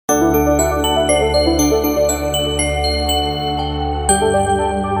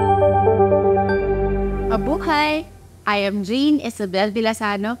I am Jeanne Isabelle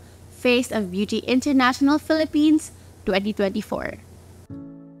Bilasano, Face of Beauty International Philippines 2024.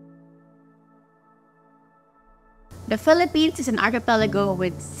 The Philippines is an archipelago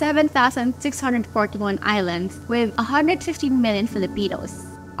with 7,641 islands with 150 million Filipinos.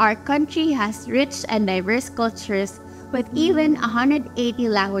 Our country has rich and diverse cultures with even 180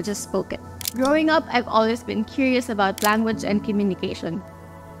 languages spoken. Growing up, I've always been curious about language and communication.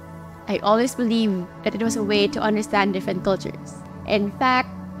 I always believed that it was a way to understand different cultures. In fact,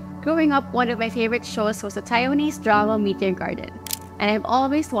 growing up, one of my favorite shows was the Taiwanese drama Meteor Garden, and I've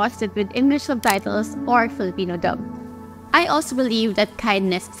always watched it with English subtitles or Filipino dub. I also believe that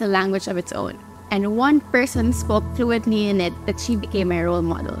kindness is a language of its own, and one person spoke fluently in it that she became my role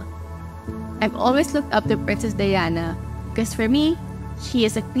model. I've always looked up to Princess Diana because for me, she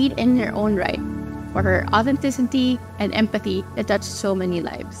is a queen in her own right for her authenticity and empathy that touched so many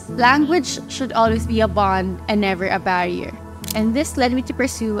lives. Language should always be a bond and never a barrier. And this led me to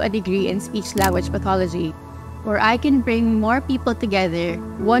pursue a degree in speech-language pathology, where I can bring more people together,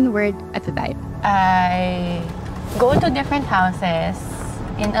 one word at a time. I go to different houses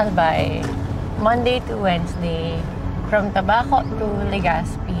in Albay, Monday to Wednesday, from Tabaco to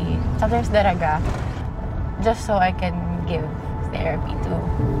Legazpi, sometimes Daraga, just so I can give therapy to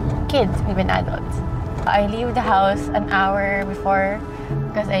kids, even adults. I leave the house an hour before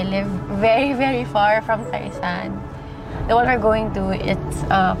because I live very, very far from Taisan. The one we're going to, it's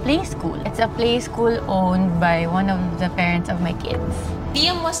a play school. It's a play school owned by one of the parents of my kids.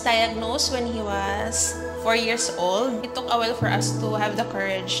 Liam was diagnosed when he was 4 years old. It took a while for us to have the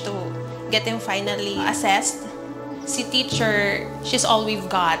courage to get him finally assessed. Si teacher, she's all we've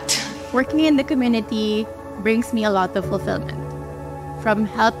got. Working in the community brings me a lot of fulfillment. From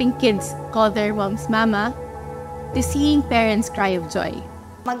helping kids call their moms mama, to seeing parents cry of joy.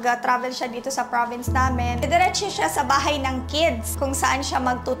 Mag-travel siya dito sa province namin. Diretso siya sa bahay ng kids kung saan siya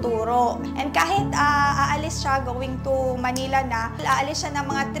magtuturo. And kahit aalis siya going to Manila na, aalis siya ng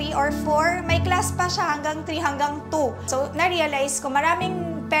mga 3 or 4, may class pa siya hanggang 3 hanggang 2. So, na-realize ko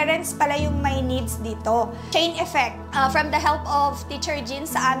maraming parents pala yung may needs dito. Chain effect. From the help of Teacher Jeanne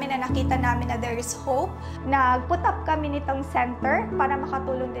sa amin na nakita namin na there is hope, nag-put up kami nitong center para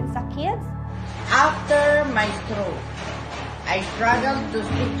makatulong din sa kids. After my stroke, I struggled to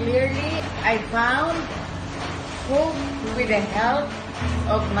see clearly. I found hope with the help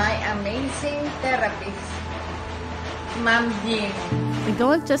of my amazing therapist, Ma'am Jeanne. We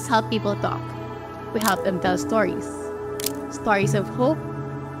don't just help people talk. We help them tell stories. Stories of hope,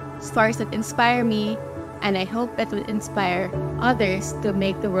 stories that inspire me, and I hope that will inspire others to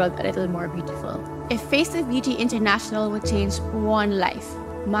make the world a little more beautiful. If Face of Beauty International would change one life,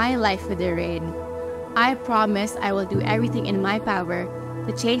 my life with the rain, I promise I will do everything in my power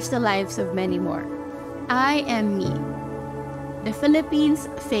to change the lives of many more. I am me, the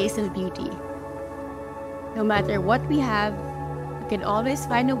Philippines' face of beauty. No matter what we have, we can always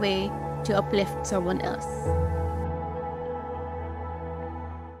find a way to uplift someone else.